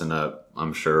messing up,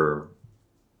 I'm sure,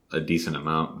 a decent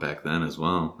amount back then as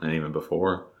well, and even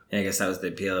before. Yeah, I guess that was the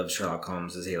appeal of Sherlock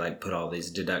Holmes, is he put all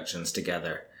these deductions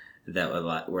together that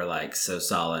were so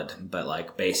solid,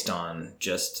 but based on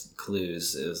just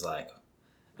clues. It was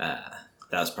that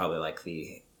was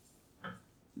probably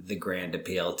the grand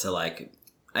appeal to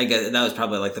I guess that was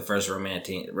probably the first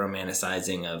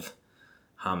romanticizing of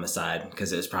homicide,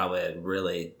 because it was probably a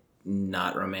really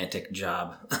not romantic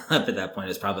job up at that point. It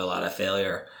was probably a lot of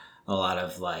failure, a lot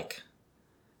of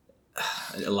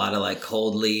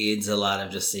cold leads, a lot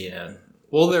of just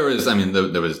Well, there was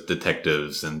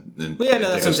detectives and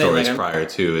detective stories prior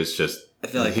to. It's just, I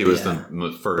feel like he was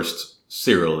the first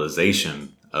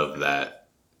serialization of that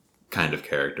kind of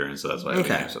character, and so that's why it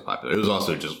became so popular. It was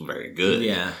also just very good.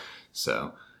 Yeah.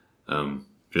 So,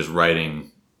 just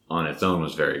writing on its own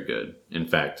was very good. In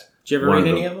fact, did you ever read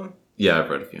any of them? Yeah, I've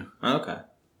read a few. Oh, okay.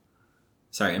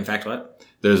 Sorry. In fact, what?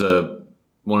 There's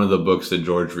one of the books that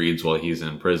George reads while he's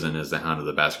in prison is The Hound of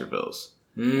the Baskervilles.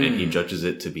 And he judges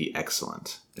it to be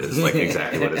excellent. It's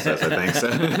exactly what it says, I think. So.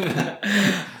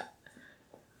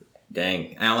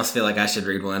 Dang. I almost feel like I should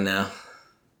read one now.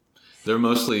 They're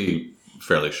mostly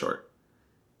fairly short.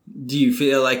 Do you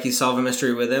feel like you solve a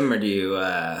mystery with them, or do you...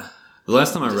 The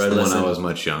last time I read one, I was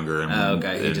much younger and,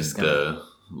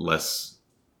 less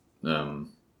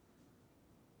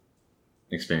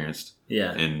experienced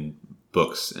in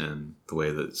books and the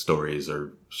way that stories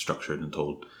are structured and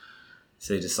told.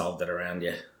 So you just solved it around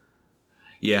you.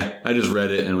 Yeah, I just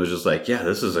read it and was just like, yeah,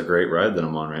 this is a great ride that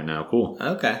I'm on right now. Cool.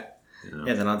 Okay.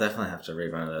 Yeah, then I'll definitely have to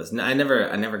read one of those. No, I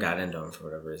never got into them for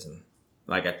whatever reason.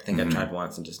 I think I tried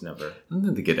once and just never. I don't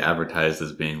think they get advertised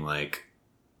as being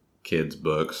kids'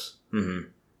 books. Mm-hmm.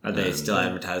 Are they still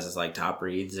advertised as top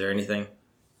reads or anything?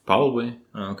 Probably.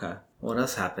 Oh, okay. What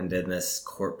else happened in this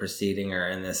court proceeding or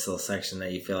in this little section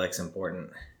that you feel like's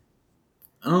important?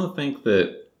 I don't think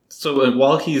that... So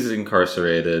while he's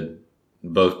incarcerated,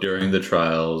 both during the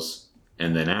trials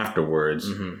and then afterwards,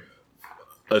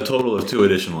 a total of 2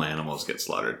 additional animals get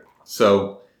slaughtered.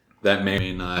 So that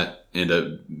may not end up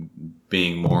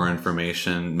being more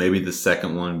information. Maybe the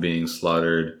second one being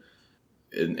slaughtered,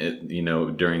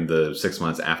 during the 6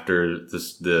 months after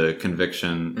the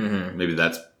conviction. Maybe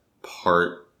that's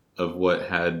part of what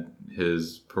had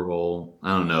his parole.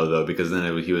 I don't know though, because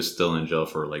then he was still in jail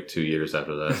for 2 years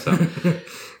after that. So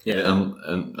yeah,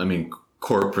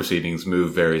 court proceedings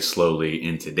move very slowly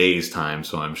in today's time,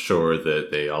 so I'm sure that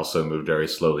they also moved very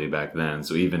slowly back then.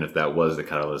 So even if that was the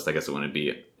catalyst, I guess it wouldn't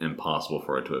be impossible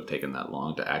for it to have taken that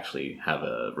long to actually have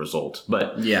a result.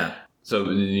 But yeah, so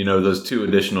those 2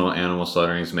 additional animal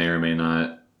slaughterings may or may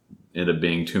not end up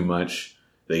being too much.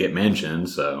 They get mentioned,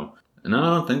 so. And I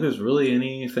don't think there's really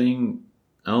anything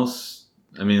else.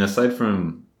 Aside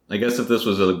from, I guess if this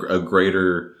was a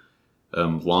greater,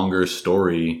 longer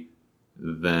story,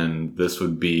 then this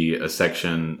would be a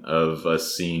section of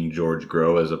us seeing George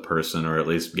grow as a person, or at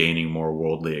least gaining more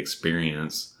worldly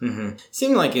experience. Mm-hmm.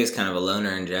 Seemed like he was kind of a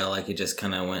loner in jail. He just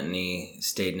kind of went and he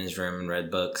stayed in his room and read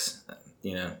books,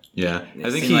 Yeah. I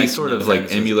think he sort of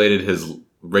emulated his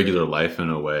regular life in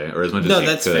a way, or as much as he could. No,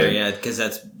 that's fair, yeah, because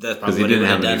that's probably because he didn't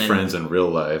have any friends in real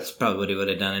life. That's probably what he would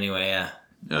have done anyway, yeah.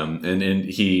 And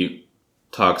he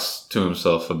talks to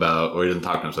himself about, or he doesn't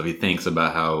talk to himself, he thinks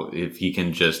about how if he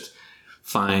can just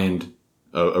find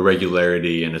a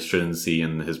regularity and a stringency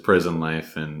in his prison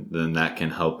life, and then that can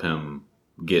help him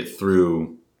get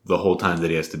through the whole time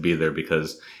that he has to be there,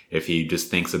 because if he just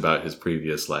thinks about his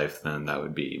previous life, then that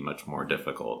would be much more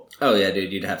difficult. Oh yeah,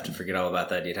 dude, you'd have to forget all about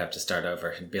that. You'd have to start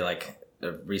over. It'd be like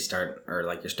a restart, or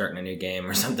like you're starting a new game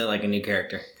or something, like a new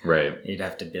character. Right. You'd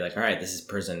have to be like, all right, this is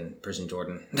prison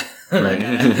Jordan. Right.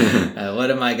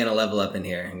 What am I going to level up in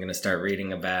here? I'm going to start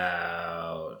reading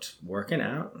about working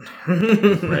out.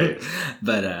 Right.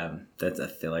 But I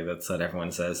feel like that's what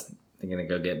everyone says. They're going to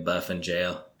go get buff in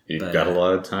jail. You've got a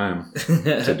lot of time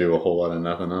to do a whole lot of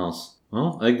nothing else.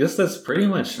 Well, I guess that's pretty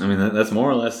much, I mean, that's more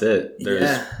or less it.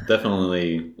 There's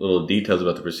definitely little details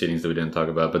about the proceedings that we didn't talk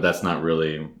about, but that's not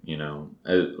really,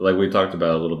 like we talked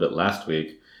about a little bit last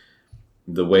week,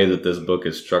 the way that this book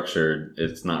is structured,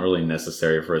 it's not really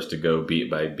necessary for us to go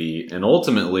beat by beat. And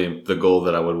ultimately, the goal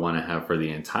that I would want to have for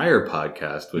the entire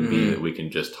podcast would be that we can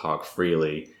just talk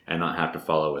freely and not have to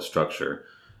follow a structure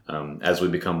as we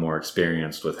become more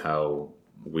experienced with how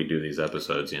we do these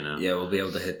episodes, Yeah, we'll be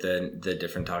able to hit the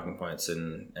different talking points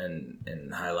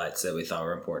and highlights that we thought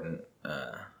were important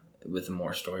with a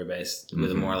more story based, with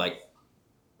a more like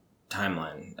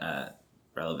timeline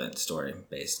relevant story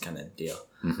based kind of deal.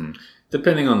 Mm-hmm.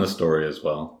 Depending on the story as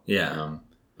well. Yeah.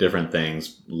 Different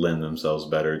things lend themselves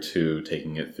better to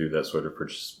taking it through that sort of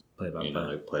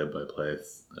play-by-play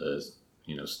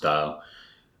style.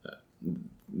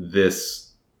 This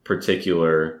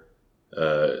particular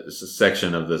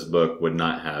section of this book would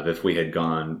not have, if we had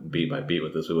gone beat by beat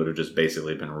with this, we would have just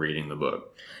basically been reading the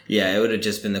book. Yeah, it would have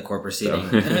just been the court proceeding.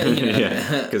 So,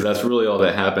 yeah, because that's really all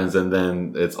that happens, and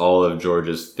then it's all of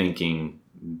George's thinking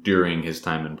during his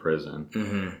time in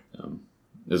prison,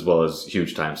 as well as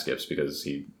huge time skips, because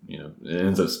he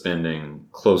ends up spending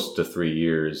close to 3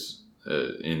 years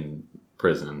in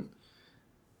prison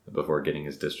before getting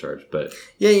his discharge. But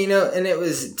yeah, and it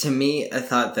was, to me, I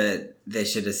thought that they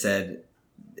should have said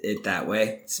it that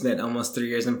way. Spent almost 3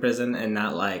 years in prison, and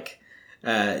not like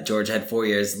George had 4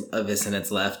 years of his sentence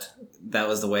left. That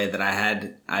was the way that I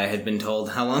had been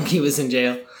told how long he was in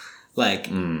jail. Like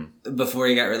before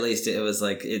he got released, it was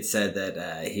like it said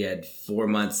that he had 4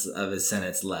 months of his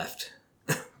sentence left.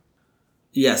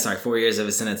 4 years of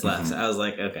his sentence left. I was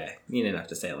like, okay, you didn't have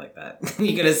to say it like that.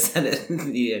 You could have said it.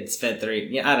 He had spent 3.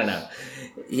 Yeah, I don't know.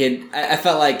 I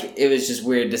felt like it was just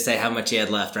weird to say how much he had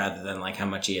left rather than like how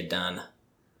much he had done.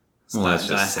 Well, that's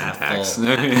just syntax.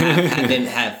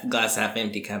 half glass half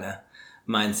empty kind of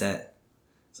mindset.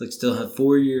 It's like, still have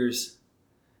 4 years.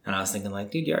 And I was thinking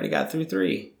like, dude, you already got through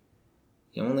 3.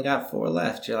 You only got 4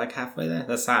 left. You're like halfway there.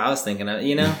 That's how I was thinking of it,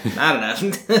 I don't know.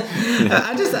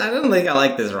 I don't think I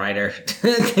like this writer.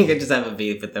 I think I just have a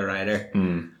beef with the writer.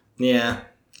 Yeah,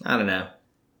 I don't know.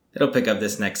 It'll pick up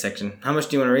this next section. How much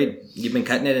do you want to read? You've been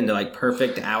cutting it into like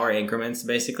perfect hour increments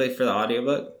basically for the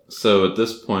audiobook? So at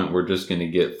this point, we're just going to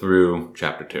get through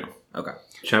chapter 2. Okay.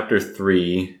 Chapter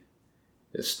 3,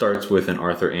 it starts with an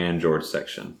Arthur and George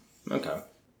section. Okay.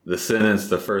 The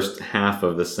first half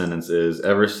of the sentence is,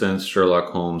 ever since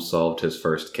Sherlock Holmes solved his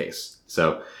first case.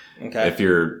 So if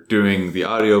you're doing the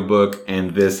audiobook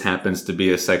and this happens to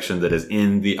be a section that is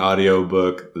in the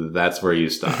audiobook, that's where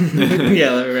you stop.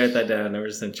 Yeah, let me write that down.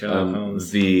 Ever since Sherlock Holmes.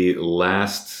 The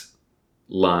last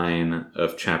line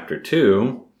of chapter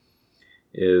 2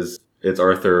 it's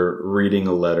Arthur reading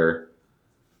a letter.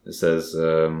 It says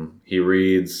he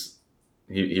reads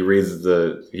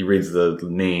the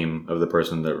name of the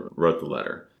person that wrote the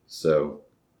letter. So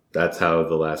that's how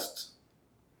the last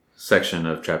section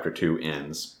of chapter 2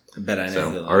 ends. I bet I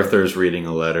know. So Arthur's reading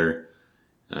a letter,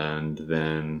 and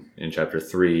then in chapter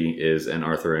 3 is an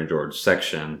Arthur and George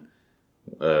section,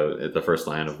 the first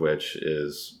line of which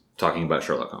is talking about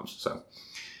Sherlock Holmes. So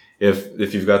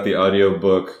if you've got the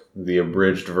audiobook, the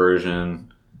abridged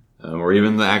version, or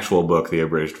even the actual book, the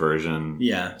abridged version.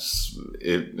 Yeah.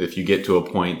 If you get to a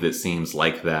point that seems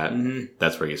like that,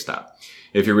 that's where you stop.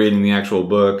 If you're reading the actual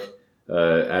book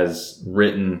as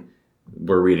written,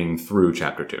 we're reading through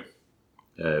chapter 2.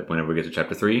 Whenever we get to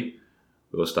chapter 3,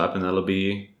 we'll stop, and that'll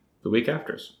be the week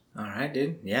after. All right,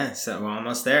 dude. Yeah, so we're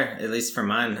almost there. At least for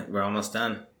mine, we're almost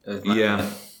done. Yeah.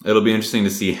 It'll be interesting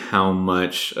to see how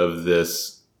much of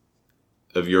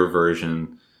your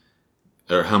version,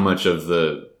 or how much of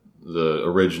the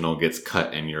original gets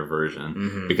cut in your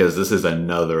version, because this is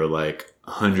another like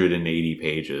 180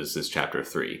 pages is chapter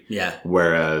 3. Yeah.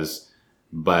 Whereas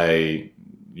by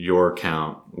your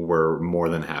count, we're more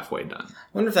than halfway done. I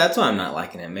wonder if that's why I'm not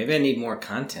liking it. Maybe I need more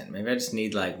content. Maybe I just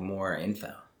need like more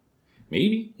info.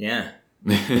 Maybe. Yeah.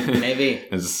 Maybe.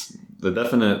 It's the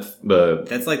definite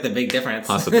that's like the big difference.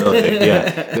 Possibility.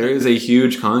 Yeah. There is a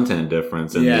huge content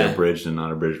difference in the abridged and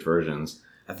non-abridged versions.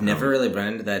 I've never really run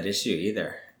into that issue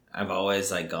either. I've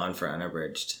always like gone for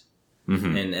unabridged.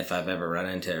 And if I've ever run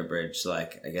into abridged,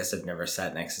 like I guess I've never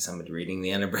sat next to somebody reading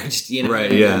the unabridged,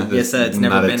 Right, yeah. Yes, it's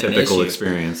never been a typical an issue.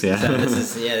 experience, yeah. So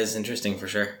this is interesting for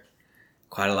sure.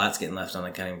 quite a lot's getting left on the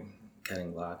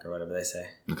cutting block or whatever they say.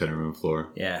 The cutting room floor.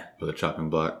 Yeah. Or the chopping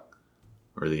block.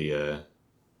 Or in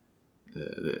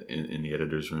the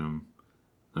editor's room.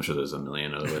 I'm sure there's a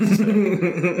million other ways to say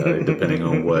it, depending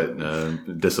on what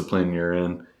discipline you're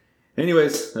in.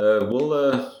 Anyways,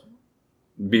 we'll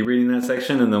be reading that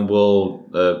section, and then we'll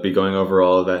be going over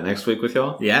all of that next week with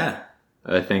y'all. Yeah.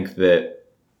 I think that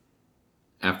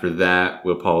after that,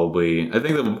 we'll probably,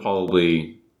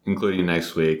 including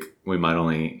next week, we might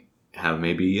only have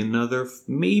maybe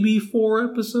 4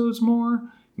 episodes more.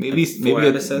 Maybe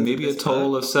a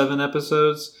total of 7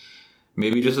 episodes.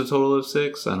 Maybe just a total of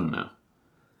 6. I don't know.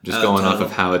 Just going off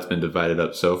of how it's been divided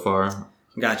up so far.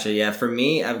 Gotcha. Yeah. For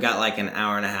me, I've got like an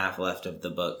hour and a half left of the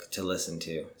book to listen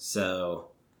to. So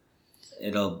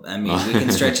we can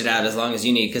stretch it out as long as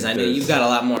you need, because I know you've got a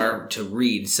lot more to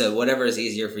read. So whatever is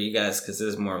easier for you guys, because this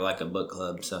is more of like a book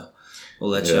club. So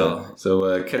we'll let y'all.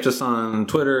 So catch us on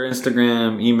Twitter,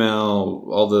 Instagram, email,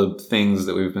 all the things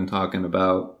that we've been talking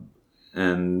about.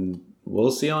 And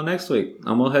we'll see y'all next week.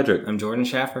 I'm Will Hedrick. I'm Jordan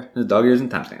Schaffer. This is Dog Ears and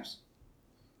Timestamps.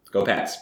 Go Pats.